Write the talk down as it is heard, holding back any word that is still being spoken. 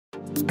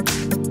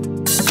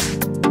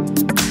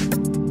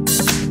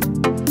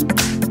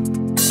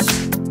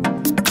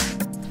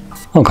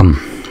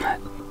Welcome.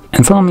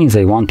 In front of me is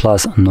a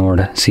OnePlus Nord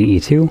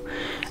CE2,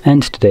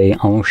 and today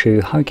I will show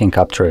you how you can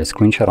capture a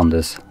screenshot on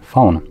this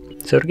phone.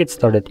 So to get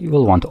started, you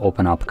will want to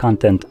open up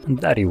content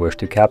that you wish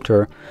to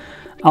capture.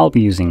 I'll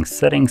be using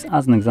settings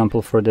as an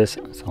example for this,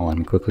 so let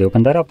me quickly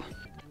open that up.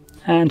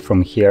 And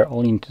from here,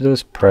 all you need to do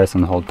is press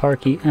and hold power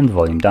key and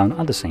volume down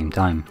at the same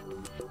time.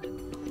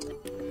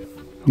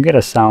 You'll get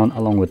a sound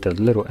along with the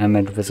little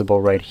image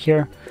visible right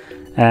here,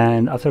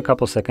 and after a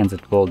couple seconds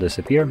it will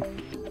disappear.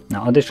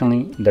 Now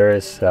additionally, there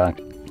is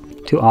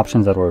two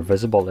options that were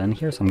visible in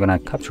here, so I'm gonna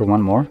capture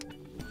one more.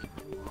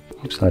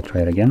 Oops, let's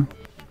try it again.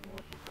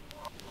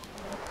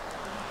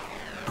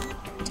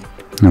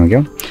 There we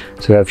go.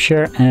 So we have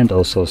share and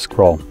also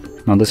scroll.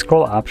 Now the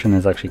scroll option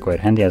is actually quite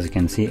handy. As you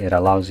can see, it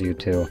allows you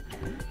to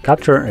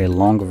capture a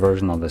long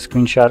version of the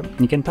screenshot.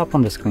 You can tap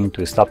on the screen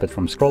to stop it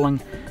from scrolling,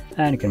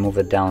 and you can move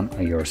it down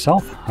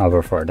yourself,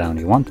 however far down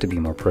you want to be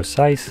more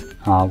precise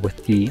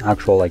with the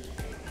actual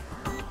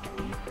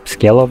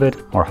scale of it,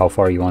 or how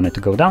far you want it to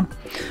go down.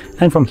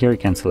 And from here you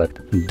can select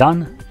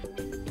done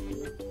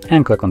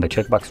and click on the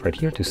checkbox right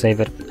here to save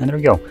it, and there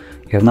we go.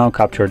 You have now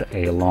captured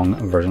a long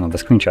version of the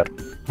screenshot.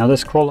 Now the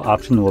scroll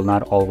option will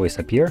not always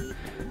appear.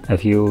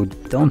 If you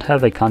don't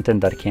have a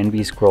content that can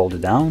be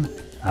scrolled down,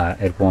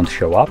 it won't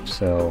show up.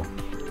 So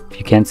if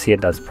you can't see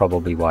it, that's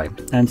probably why.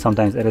 And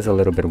sometimes it is a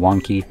little bit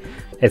wonky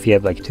if you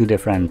have two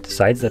different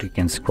sides that you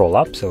can scroll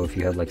up. So if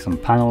you have some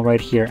panel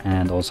right here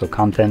and also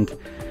content,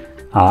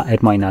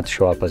 it might not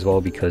show up as well,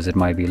 because it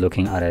might be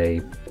looking at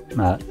a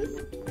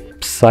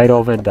side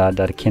of it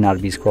that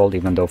cannot be scrolled,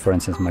 even though, for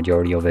instance,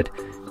 majority of it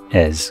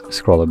is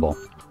scrollable.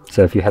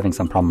 So if you're having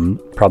some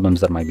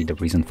problems, that might be the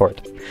reason for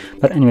it.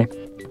 But anyway,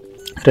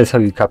 that is how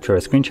you capture a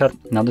screenshot.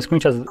 Now the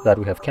screenshots that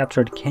we have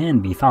captured can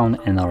be found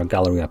in our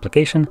gallery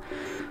application.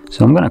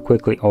 So I'm going to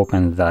quickly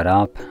open that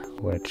up,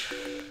 which,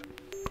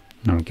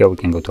 there we go, we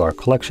can go to our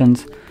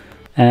collections,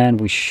 and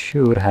we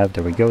should have,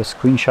 there we go,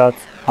 screenshot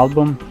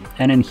album.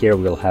 And in here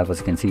we'll have, as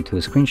you can see, two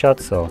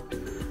screenshots. So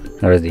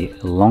there is the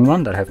long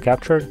one that I have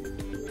captured,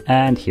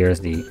 and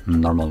here's the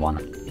normal one.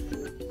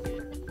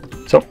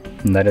 So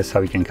that is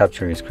how you can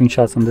capture your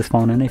screenshots on this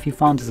phone. And if you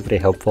found this very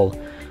helpful,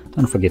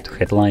 don't forget to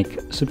hit like,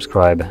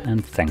 subscribe,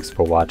 and thanks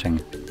for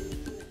watching.